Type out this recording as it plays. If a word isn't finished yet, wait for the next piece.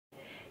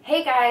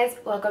Hey guys,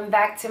 welcome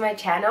back to my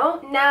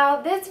channel.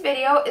 Now this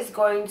video is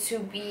going to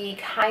be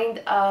kind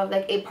of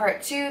like a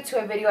part 2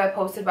 to a video I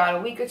posted about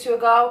a week or two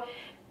ago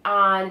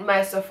on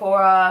my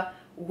Sephora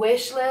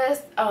wish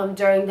list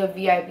during the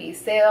VIB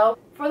sale.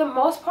 For the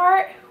most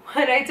part,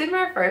 when I did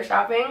my first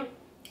shopping,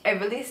 I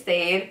really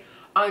stayed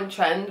on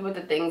trend with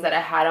the things that I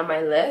had on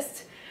my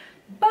list.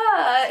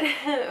 But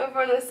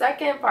for the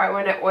second part,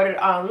 when I ordered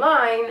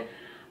online,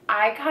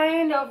 I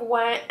kind of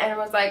went and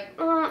was like,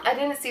 I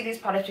didn't see these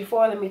products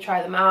before, let me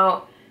try them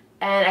out.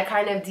 And I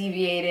kind of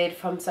deviated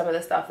from some of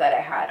the stuff that I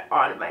had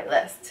on my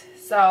list.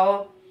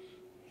 So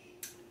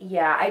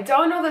yeah, I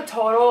don't know the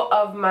total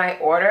of my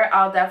order.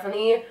 I'll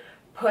definitely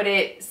put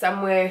it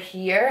somewhere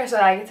here so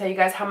that I can tell you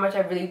guys how much I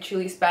really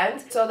truly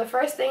spent. So the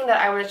first thing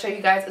that I want to show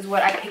you guys is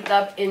what I picked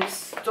up in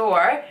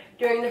store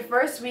during the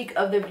first week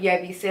of the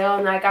VIB sale.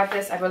 And I got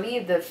this, I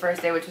believe, the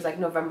first day, which was like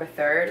November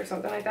 3rd or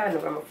something like that,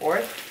 November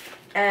 4th.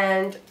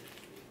 And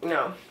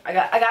no, I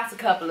got a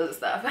couple of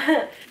stuff.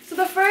 So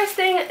the first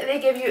thing they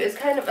give you is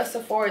kind of a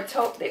Sephora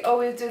tote. They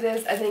always do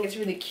this. I think it's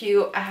really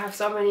cute. I have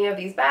so many of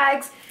these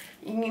bags.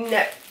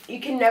 You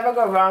can never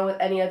go wrong with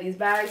any of these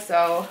bags,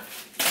 so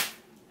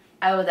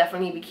I will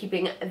definitely be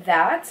keeping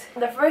that.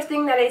 The first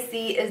thing that I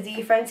see is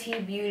the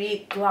Fenty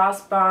Beauty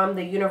Gloss Bomb,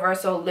 the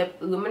Universal Lip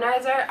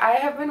Luminizer. I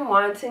have been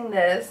wanting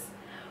this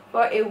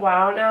for a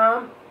while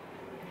now,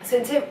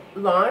 since it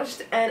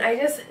launched, and I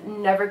just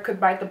never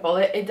could bite the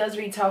bullet. It does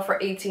retail for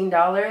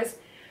 $18,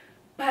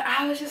 but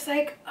I was just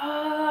like,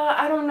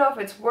 I don't know if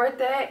it's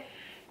worth it.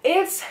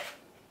 It's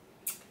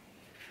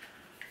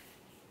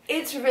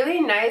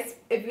really nice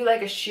if you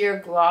like a sheer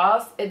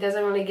gloss. It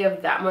doesn't really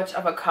give that much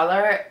of a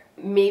color.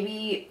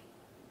 Maybe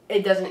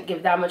it doesn't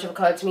give that much of a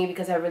color to me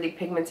because I have really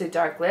pigmented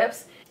dark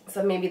lips,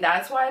 so maybe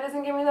that's why it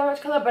doesn't give me that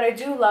much color. But I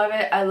do love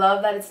it. I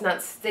love that it's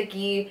not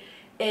sticky.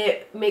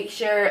 It makes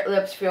your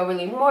lips feel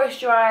really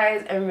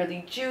moisturized and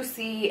really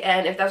juicy,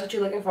 and if that's what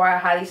you're looking for, I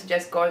highly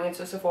suggest going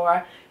into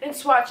Sephora and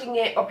swatching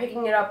it or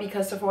picking it up,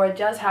 because Sephora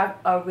does have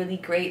a really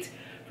great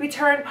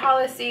return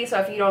policy. So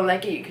if you don't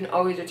like it, you can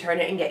always return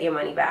it and get your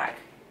money back.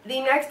 The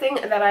next thing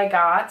that I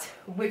got,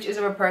 which is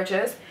a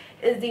repurchase,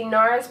 is the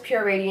NARS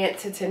Pure Radiant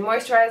Tinted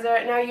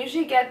Moisturizer. Now I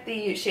usually get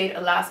the shade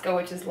Alaska,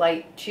 which is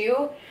light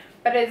 2,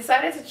 but I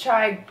decided to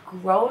try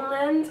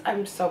Groenland,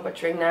 I'm so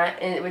butchering that,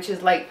 and which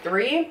is light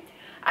 3.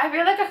 I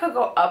feel like I could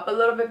go up a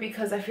little bit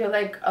because I feel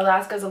like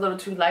Alaska is a little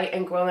too light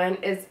and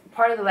Groenland is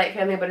part of the light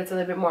family, but it's a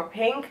little bit more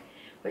pink,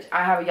 which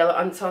I have a yellow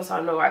undertone, so I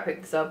don't know why I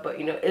picked this up, but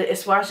you know, it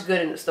swatched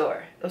good in the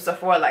store. Those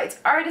Sephora lights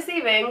are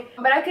deceiving,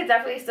 but I could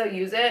definitely still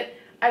use it.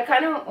 I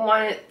kind of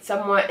want it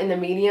somewhat in the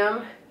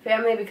medium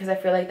family because I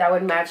feel like that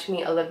would match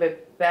me a little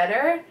bit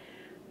better.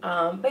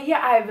 But yeah,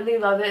 I really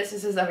love this.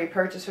 This is a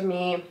repurchase for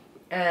me,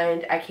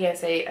 and I can't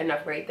say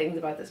enough great things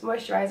about this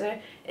moisturizer.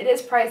 It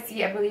is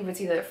pricey. I believe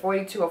it's either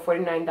 $42 or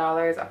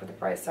 $49. I'll put the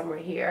price somewhere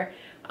here.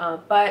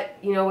 But,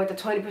 you know, with the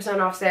 20%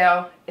 off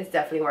sale, it's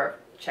definitely worth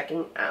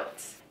checking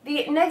out.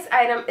 The next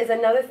item is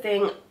another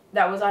thing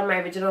that was on my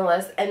original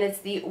list, and it's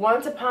the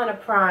Once Upon a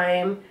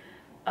Prime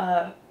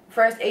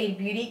First Aid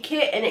Beauty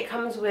Kit, and it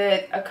comes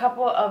with a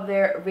couple of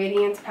their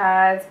radiance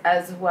pads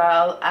as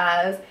well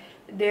as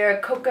their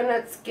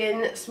Coconut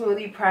Skin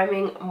Smoothie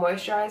Priming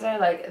Moisturizer.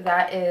 Like,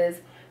 that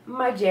is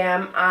my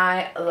jam.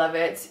 I love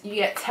it. You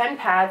get 10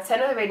 pads,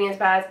 10 of the radiance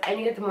pads, and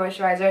you get the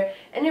moisturizer,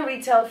 and it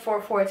retailed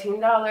for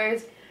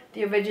 $14.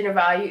 The original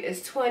value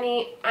is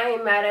 $20. I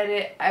ain't mad at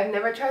it. I've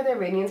never tried the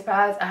radiance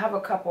pads. I have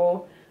a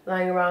couple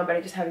lying around, but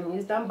I just haven't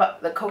used them.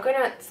 But the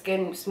Coconut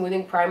Skin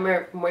Smoothing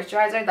Primer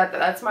Moisturizer,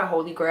 that's my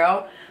holy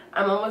grail.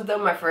 I'm almost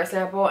done my first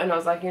sample, and I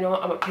was like, you know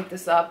what, I'm gonna pick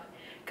this up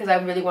because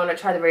I really want to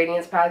try the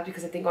radiance pads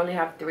because I think I only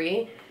have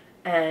 3,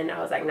 and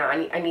I was like, nah, I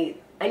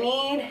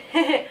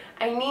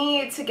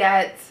need to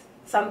get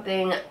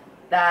something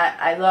that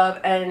I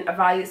love and a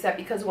value set,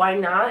 because why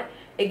not?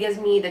 It gives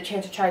me the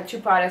chance to try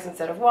 2 products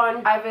instead of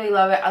 1. I really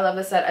love it. I love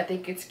the set. I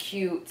think it's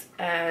cute,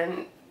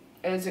 and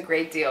it was a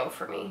great deal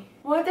for me.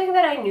 One thing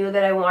that I knew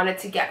that I wanted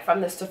to get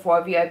from the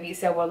Sephora VIB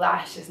sale were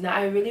lashes. Now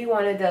I really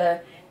wanted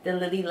the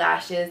Lily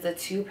lashes, the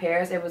 2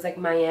 pairs. It was like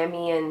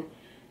Miami and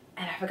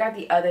I forgot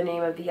the other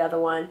name of the other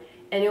one,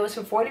 and it was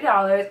for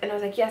 $40, and I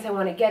was like, yes, I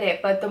want to get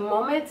it. But the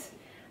moment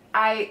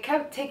I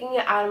kept taking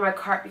it out of my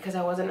cart because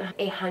I wasn't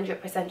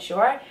 100%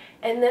 sure,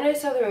 and then I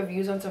saw the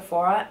reviews on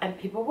Sephora and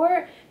people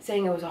were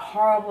saying it was a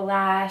horrible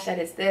lash, that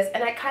it's this,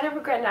 and I kind of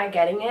regret not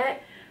getting it.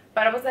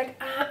 But I was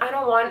like, I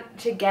don't want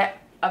to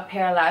get a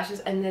pair of lashes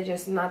and they're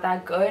just not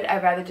that good.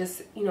 I'd rather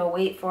just, you know,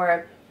 wait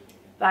for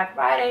Black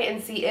Friday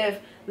and see if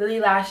Lily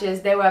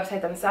Lashes, their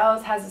website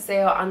themselves, has a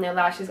sale on their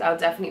lashes. I'll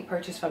definitely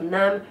purchase from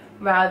them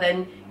rather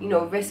than, you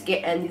know, risk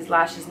it and these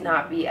lashes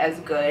not be as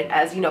good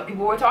as, you know,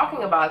 people were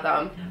talking about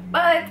them.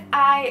 But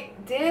I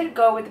did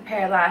go with a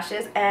pair of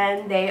lashes,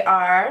 and they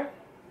are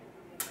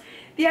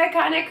the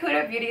iconic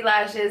Huda Beauty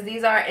lashes.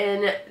 These are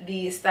in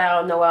the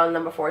style Noelle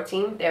number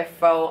 14. They're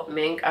faux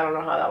mink. I don't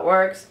know how that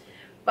works,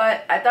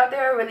 but I thought they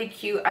were really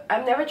cute.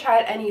 I've never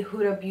tried any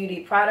Huda Beauty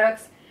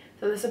products,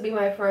 so this will be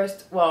my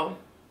first, well,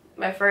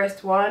 my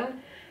first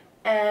one.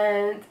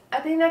 and I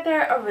think that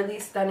they're a really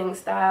stunning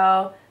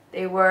style.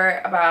 They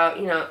were about,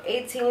 you know,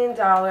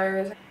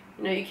 $18.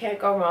 You know, you can't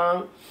go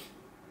wrong.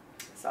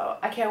 So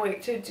I can't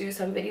wait to do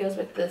some videos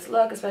with this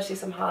look, especially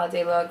some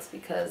holiday looks,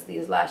 because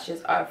these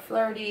lashes are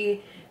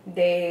flirty,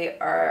 they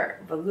are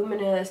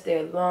voluminous,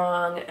 they're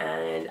long,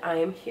 and I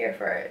am here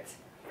for it.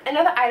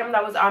 Another item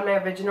that was on my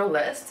original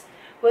list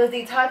was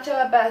the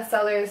Tatcha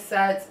bestseller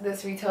set.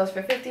 This retails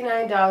for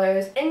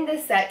 $59. In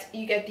this set,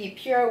 you get the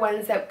Pure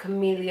One Step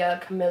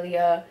Camellia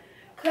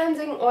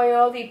Cleansing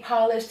Oil, the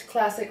Polished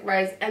Classic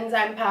Rice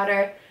Enzyme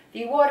Powder,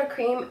 the Water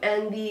Cream,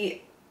 and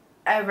the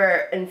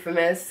ever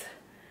infamous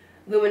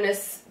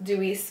Luminous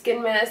Dewy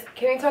Skin Mist.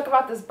 Can we talk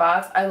about this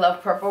box? I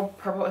love purple.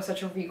 Purple is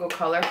such a regal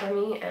color for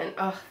me, and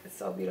oh, it's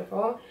so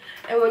beautiful.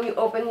 And when you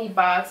open the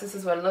box, this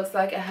is what it looks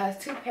like. It has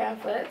two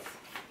pamphlets.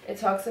 It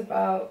talks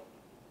about,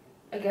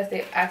 I guess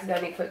they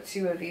accidentally put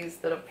two of these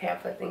little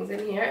pamphlet things in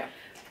here,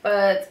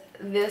 but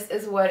this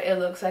is what it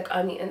looks like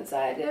on the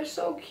inside. They're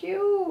so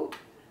cute.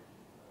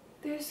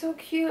 They're so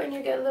cute, and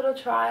you get a little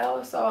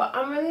trial, so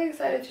I'm really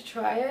excited to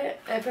try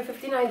it. And for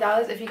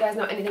 $59, if you guys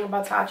know anything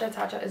about Tatcha,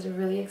 Tatcha is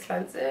really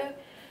expensive.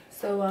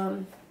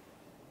 So,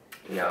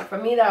 you know, for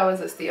me that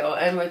was a steal.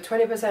 And with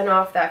 20%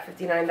 off that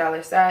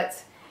 $59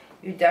 set,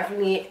 you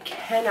definitely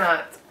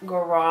cannot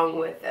go wrong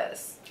with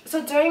this.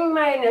 So during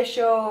my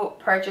initial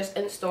purchase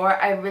in store,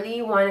 I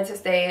really wanted to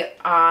stay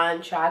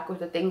on track with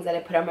the things that I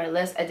put on my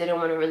list. I didn't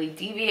want to really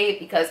deviate,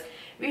 because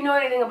if you know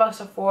anything about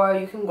Sephora,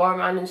 you can go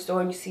around in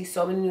store and you see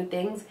so many new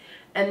things,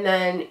 and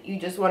then you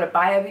just want to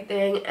buy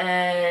everything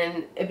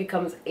and it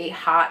becomes a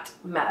hot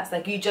mess.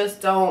 Like, you just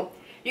don't,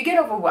 you get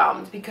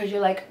overwhelmed because you're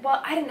like,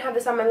 well, I didn't have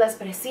this on my list,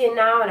 but I see it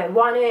now and I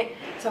want it,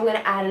 so I'm going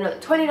to add another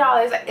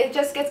 $20. It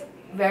just gets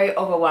very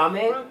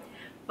overwhelming.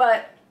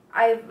 But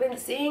I've been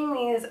seeing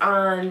these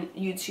on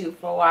YouTube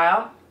for a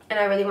while, and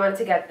I really wanted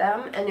to get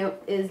them, and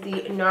it is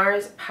the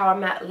NARS Power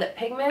Matte Lip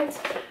Pigment.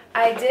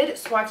 I did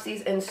swatch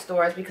these in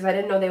stores because I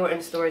didn't know they were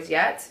in stores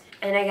yet,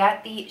 and I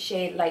got the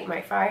shade Light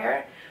My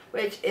Fire,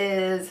 which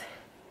is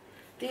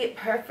the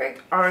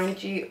perfect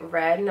orangey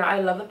red. Now, I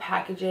love the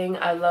packaging.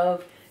 I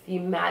love the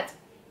matte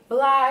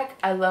black.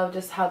 I love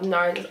just how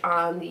NARS is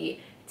on the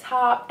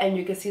top, and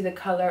you can see the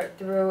color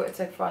through. It's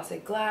like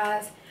frosted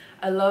glass.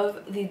 I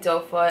love the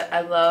doe foot.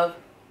 I love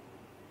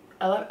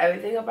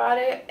everything about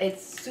it.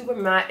 It's super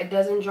matte. It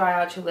doesn't dry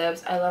out your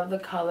lips. I love the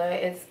color.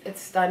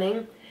 It's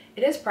stunning.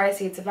 It is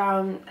pricey. It's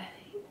around, I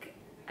think,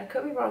 I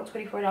could be wrong,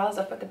 $24.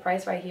 I'll put the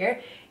price right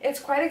here. It's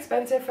quite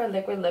expensive for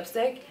liquid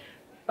lipstick,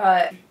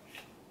 but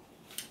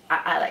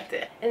I liked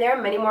it. And there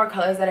are many more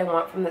colors that I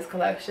want from this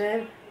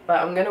collection,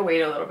 but I'm gonna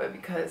wait a little bit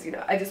because, you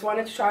know, I just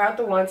wanted to try out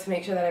the one to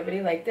make sure that I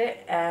really liked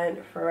it,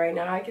 and for right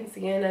now I can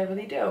see it and I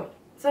really do.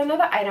 So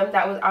another item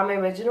that was on my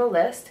original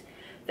list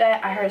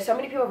that I heard so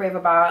many people rave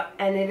about,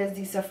 and it is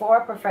the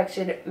Sephora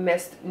Perfection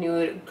Mist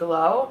Nude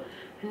Glow.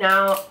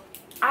 Now,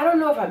 I don't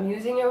know if I'm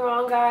using it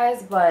wrong,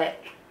 guys,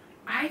 but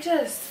I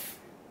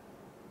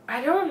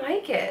don't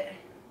like it.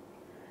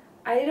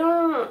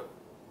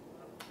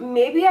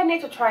 Maybe I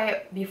need to try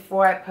it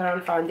before I put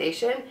on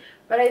foundation,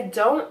 but I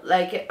don't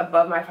like it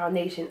above my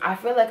foundation. I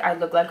feel like I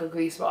look like a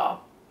grease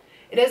ball.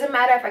 It doesn't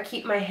matter if I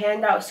keep my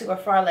hand out super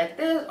far like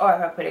this or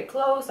if I put it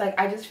close. Like,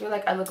 I just feel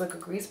like I look like a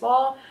grease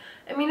ball.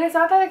 I mean, it's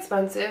not that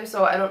expensive,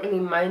 so I don't really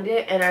mind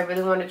it, and I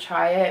really want to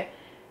try it,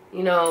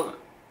 you know,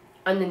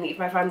 underneath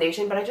my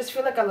foundation, but I just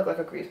feel like I look like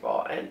a grease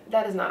ball, and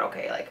that is not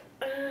okay. Like,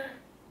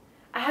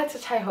 I had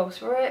such high hopes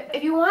for it.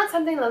 If you want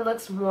something that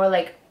looks more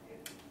like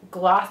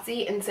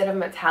glossy instead of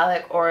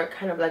metallic, or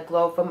kind of like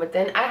glow from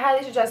within, I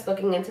highly suggest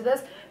looking into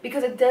this,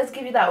 because it does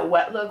give you that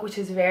wet look, which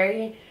is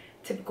very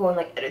typical in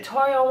like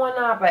editorial and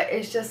whatnot, but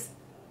it's just,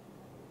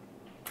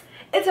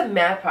 it's a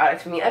matte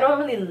product for me. I don't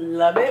really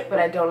love it, but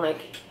I don't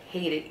like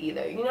hate it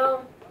either, you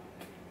know.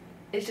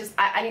 It's just,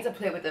 I need to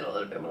play with it a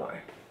little bit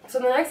more. So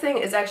the next thing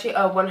is actually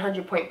a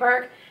 100 point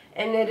perk,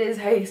 and it is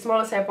a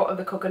smaller sample of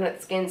the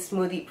Coconut Skin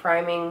Smoothie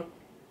Priming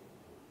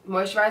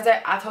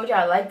Moisturizer. I told you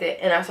I liked it,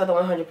 and I saw the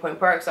 100 point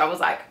perk, so I was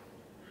like,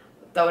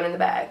 throw it in the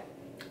bag.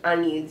 I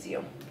need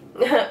you.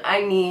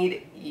 I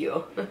need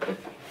you.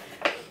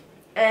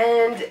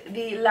 And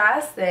the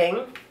last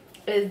thing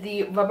is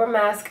the Rubber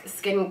Mask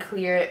Skin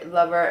Clear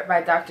Lover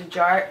by Dr.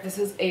 Jart. This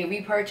is a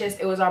repurchase.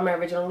 It was on my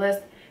original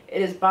list.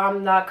 It is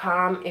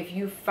bomb.com. If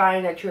you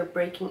find that you're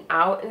breaking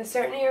out in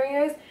certain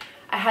areas,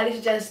 I highly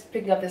suggest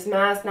picking up this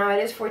mask. Now,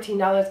 it is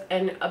 $14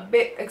 and a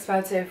bit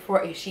expensive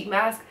for a sheet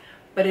mask,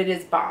 but it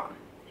is bomb.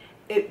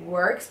 It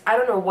works. I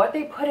don't know what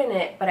they put in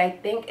it, but I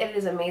think it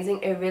is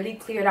amazing. It really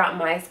cleared out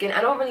my skin.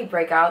 I don't really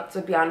break out,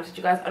 to be honest with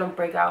you guys. I don't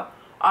break out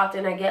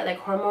often. I get like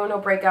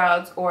hormonal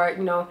breakouts, or,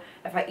 you know,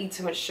 if I eat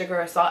too much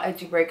sugar or salt, I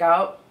do break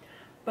out.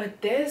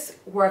 But this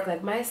worked.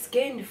 Like, my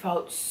skin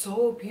felt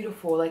so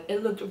beautiful. Like,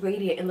 it looked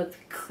radiant, it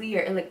looked clear,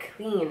 it looked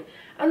clean.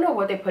 I don't know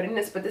what they put in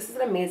this, but this is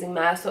an amazing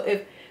mask. So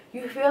if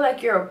you feel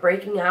like you're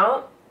breaking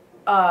out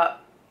a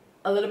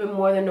little bit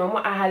more than normal,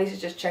 I highly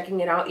suggest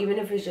checking it out, even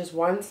if it's just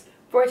once.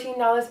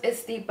 $14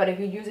 is steep, but if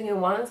you're using it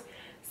once,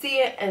 see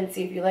it and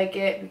see if you like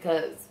it,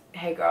 because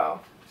hey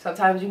girl,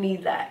 Sometimes you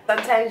need that.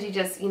 Sometimes you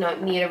just, you know,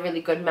 need a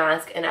really good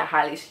mask, and I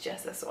highly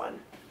suggest this one.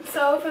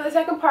 So for the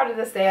second part of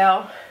the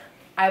sale,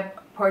 I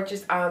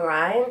purchased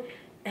online,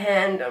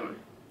 and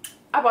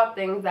I bought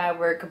things that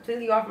were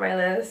completely off my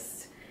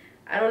list.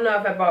 I don't know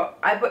if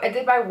I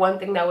did buy one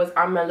thing that was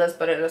on my list,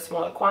 but in a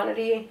smaller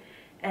quantity,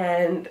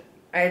 and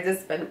I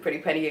just spent a pretty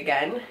penny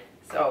again.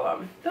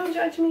 So don't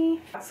judge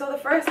me. So the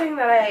first thing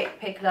that I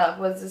picked up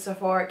was the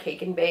Sephora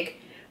Cake and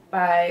Bake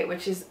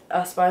which is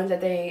a sponge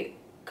that they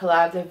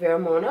collabed with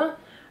Vermona.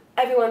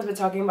 Everyone's been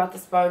talking about the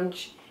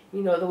sponge,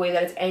 you know, the way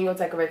that it's angled,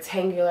 it's like a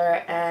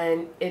rectangular,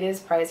 and it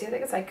is pricey. I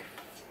think it's like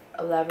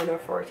 $11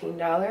 or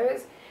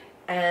 $14,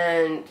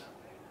 and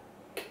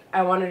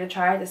I wanted to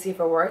try it to see if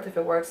it worked. If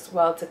it works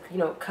well to, you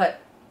know,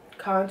 cut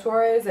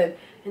contours and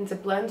to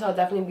blend, so I'll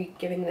definitely be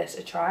giving this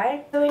a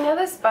try. So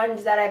another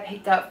sponge that I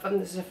picked up from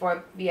the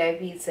Sephora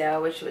VIB sale,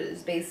 which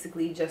was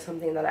basically just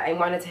something that I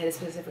wanted to hit a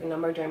specific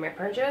number during my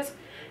purchase,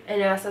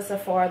 and that's the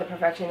Sephora The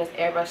Perfectionist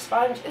Airbrush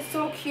Sponge. It's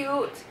so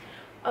cute.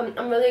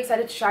 I'm really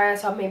excited to try it,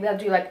 so maybe I'll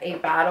do like a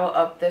battle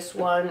of this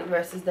one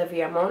versus the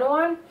Vermona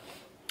one.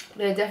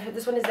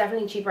 This one is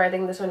definitely cheaper. I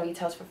think this one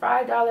retails for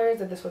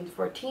 $5 and this one's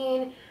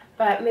 $14.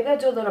 But maybe I'll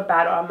do a little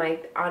battle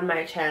on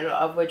my channel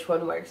of which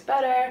one works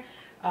better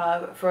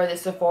for the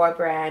Sephora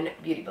brand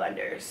beauty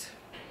blenders.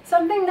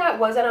 Something that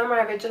wasn't on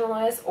my original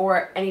list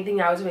or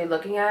anything I was really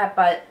looking at,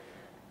 but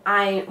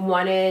I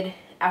wanted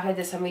after I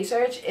did some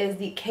research, is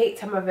the Kate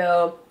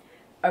Somerville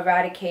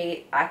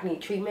Eradicate Acne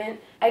Treatment.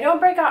 I don't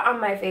break out on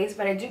my face,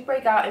 but I do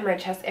break out in my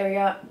chest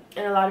area,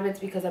 and a lot of it's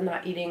because I'm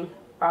not eating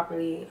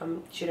properly.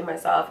 I'm shooting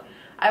myself.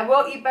 I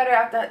will eat better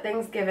after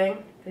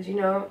Thanksgiving, because you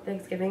know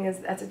Thanksgiving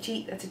that's a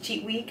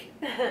cheat week.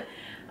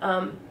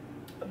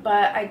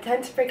 But I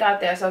tend to break out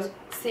there, so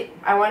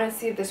I want to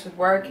see if this would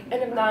work,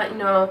 and if not, you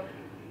know,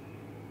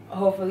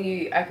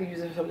 hopefully I could use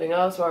it for something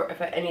else, or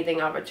if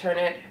anything I'll return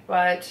it.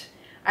 But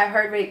I've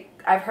heard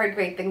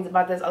great things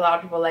about this. A lot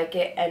of people like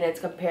it, and it's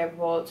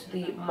comparable to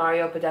the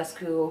Mario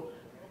Badescu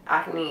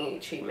acne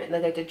treatment,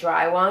 like the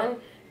dry one.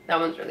 That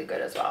one's really good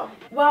as well.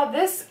 Well,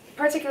 this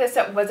particular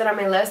set wasn't on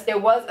my list. There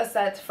was a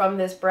set from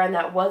this brand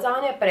that was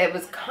on it, but it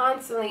was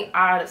constantly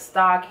out of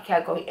stock. It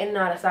kept going in and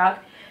out of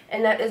stock,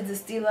 and that is the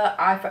Stila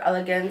Eye for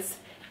Elegance.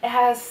 It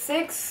has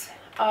 6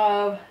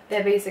 of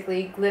their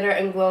basically glitter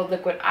and glow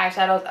liquid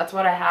eyeshadows. That's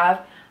what I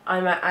have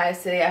on my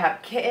eyes today. I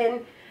have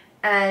Kitten,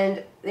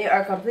 and they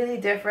are completely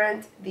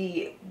different.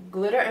 The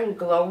glitter and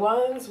glow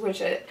ones,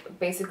 which are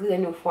basically the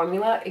new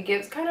formula, it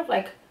gives kind of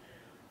like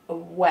a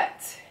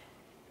wet,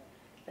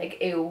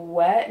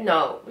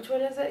 no, which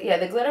one is it? Yeah,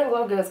 the glitter and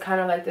glow gives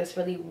kind of like this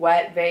really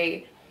wet,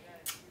 very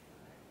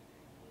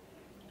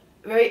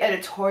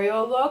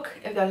editorial look,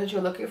 if that's what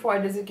you're looking for.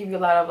 It doesn't give you a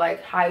lot of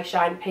like high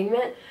shine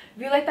pigment.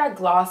 If you like that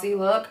glossy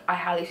look, I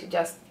highly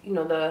suggest, you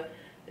know,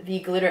 the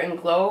glitter and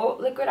glow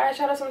liquid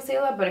eyeshadows from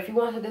Stila. But if you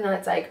want something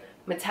that's like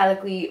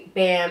metallically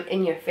bam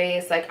in your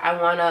face, like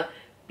I want to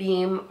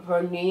beam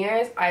for New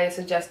Year's, I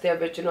suggest the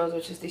originals,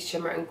 which is the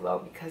Shimmer and Glow,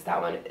 because that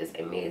one is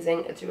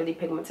amazing. It's really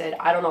pigmented.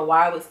 I don't know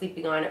why I was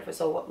sleeping on it for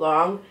so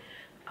long,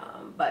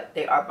 but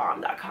they are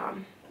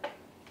bomb.com.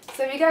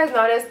 So if you guys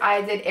noticed,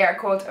 I did air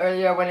quotes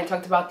earlier when I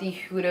talked about the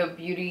Huda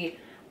Beauty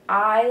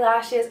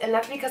eyelashes, and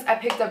that's because I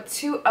picked up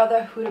 2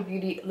 other Huda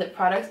Beauty lip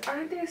products.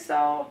 Aren't they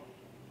so?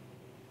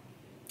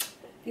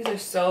 These are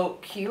so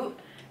cute.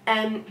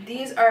 And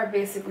these are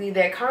basically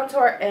their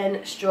contour and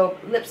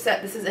strobe lip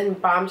set. This is in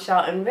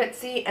Bombshell and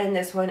Ritzy, and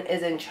this one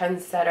is in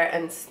Trendsetter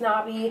and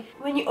Snobby.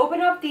 When you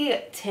open up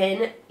the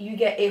tin, you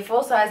get a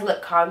full-size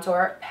lip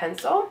contour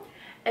pencil,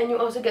 and you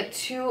also get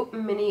 2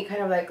 mini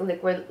kind of like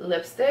liquid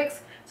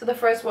lipsticks. So the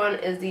first one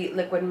is the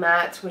Liquid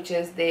Matte, which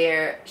is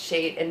their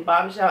shade in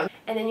Bombshell,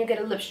 and then you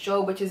get a lip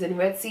strobe, which is in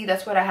Ritzy.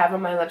 That's what I have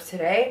on my lips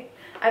today.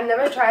 I've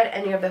never tried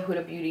any of the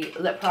Huda Beauty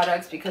lip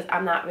products because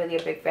I'm not really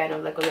a big fan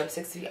of liquid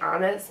lipsticks, to be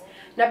honest.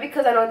 Not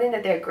because I don't think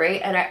that they're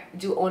great, and I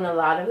do own a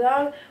lot of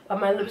them, but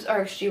my lips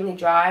are extremely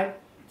dry,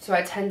 so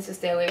I tend to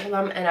stay away from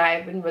them, and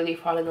I've been really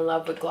falling in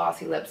love with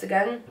glossy lips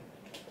again.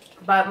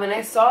 But when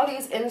I saw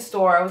these in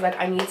store, I was like,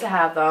 I need to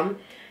have them.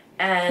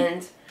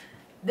 And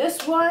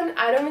this one,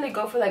 I don't really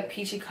go for like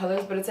peachy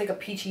colors, but it's like a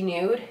peachy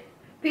nude.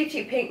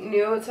 Peachy pink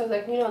nude, so I was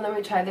like, you know, let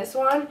me try this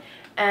one.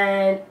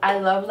 And I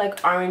love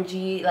like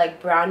orangey,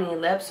 like brownie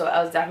lips, so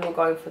I was definitely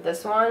going for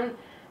this one.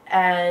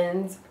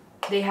 And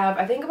they have,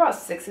 I think, about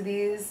 6 of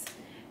these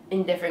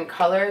in different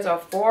colors,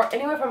 or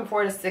anywhere from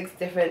 4 to 6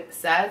 different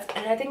sets,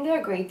 and I think they're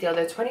a great deal.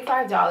 They're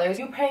 $25.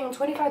 You're paying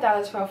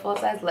 $25 for a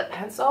full-size lip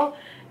pencil,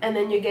 and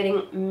then you're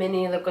getting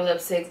mini liquid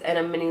lipsticks and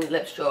a mini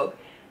lip strobe.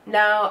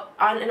 Now,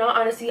 in all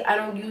honesty, I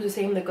don't use the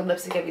same liquid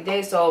lipstick every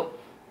day, so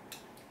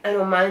I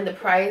don't mind the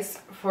price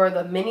for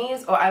the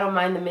minis, or I don't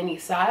mind the mini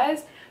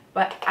size,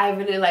 but I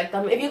really like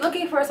them. If you're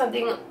looking for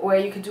something where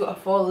you could do a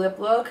full lip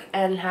look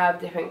and have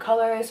different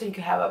colors, so you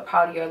could have a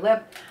powderier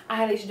lip, I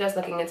highly suggest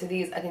looking into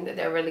these. I think that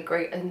they're really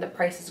great, and the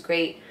price is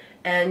great.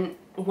 And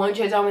once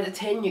you're done with the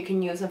tin, you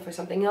can use them for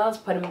something else,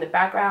 put them in the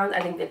background.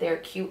 I think that they're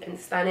cute and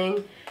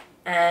stunning,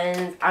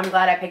 and I'm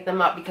glad I picked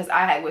them up because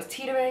I was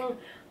teetering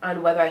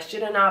on whether I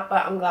should or not,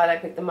 but I'm glad I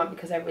picked them up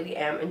because I really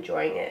am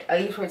enjoying it. At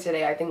least for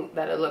today, I think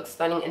that it looks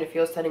stunning and it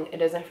feels stunning. It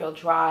doesn't feel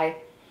dry.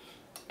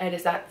 It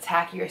is not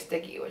tacky or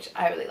sticky, which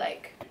I really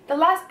like. The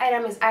last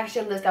item is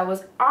actually a list that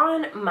was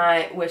on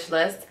my wish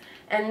list,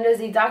 and it is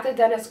the Dr.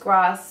 Dennis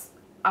Gross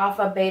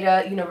Alpha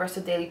Beta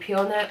Universal Daily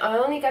Peel Net. I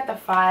only got the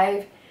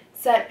 5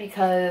 set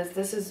because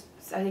this is,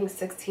 I think,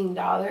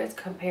 $16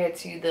 compared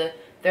to the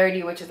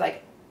 30, which is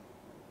like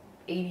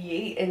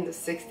 88, and the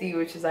 60,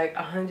 which is like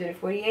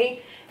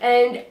 148.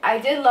 And I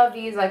did love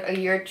these like a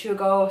year or two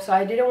ago, so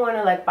I didn't want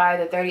to like buy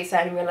the 30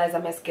 set and realize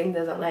that my skin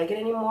doesn't like it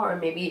anymore, or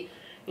maybe,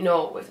 you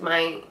know, with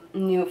my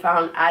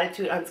newfound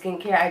attitude on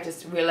skincare, I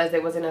just realized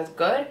it wasn't as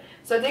good.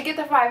 So I did get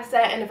the 5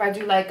 set, and if I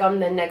do like them,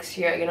 then next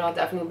year, you know, I'll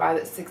definitely buy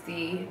the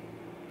 60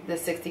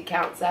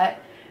 count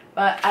set.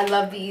 But I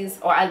love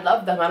these, or I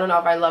love them. I don't know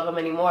if I love them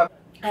anymore.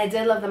 I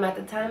did love them at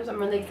the time, so I'm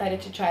really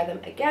excited to try them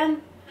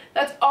again.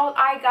 That's all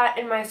I got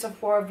in my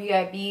Sephora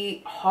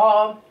VIB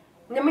haul.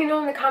 Let me know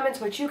in the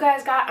comments what you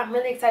guys got. I'm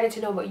really excited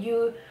to know what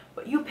you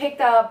picked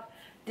up.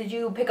 Did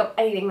you pick up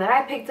anything that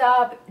I picked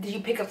up? Did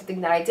you pick up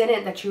something that I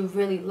didn't, that you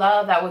really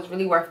love, that was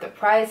really worth the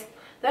price?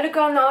 Let a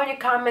girl know in your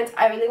comments.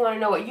 I really want to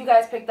know what you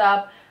guys picked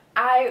up.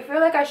 I feel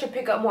like I should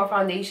pick up more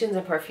foundations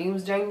and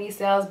perfumes during these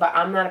sales, but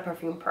I'm not a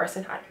perfume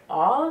person at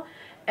all.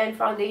 And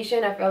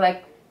foundation, I feel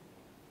like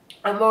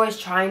I'm always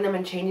trying them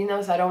and changing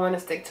them, so I don't want to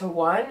stick to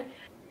one.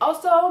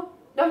 Also,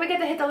 don't forget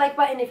to hit the like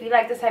button if you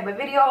like this type of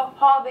video,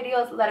 haul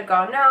videos, let a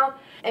girl know.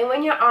 And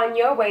when you're on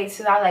your way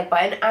to that like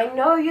button, I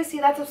know you see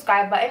that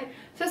subscribe button.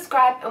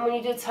 Subscribe, and when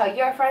you do, tell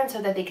your friends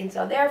so that they can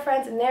tell their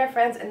friends and their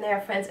friends and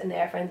their friends and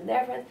their friends and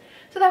their friends,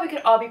 so that we can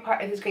all be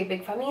part of this great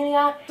big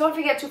familia. Don't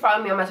forget to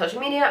follow me on my social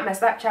media, my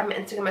Snapchat, my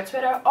Instagram, my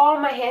Twitter. All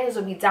my handles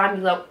will be down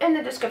below in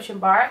the description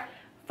bar.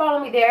 Follow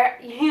me there.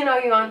 You know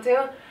you want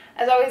to.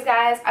 As always,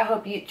 guys, I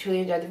hope you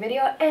truly enjoyed the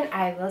video, and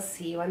I will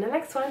see you on the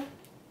next one.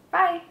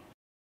 Bye.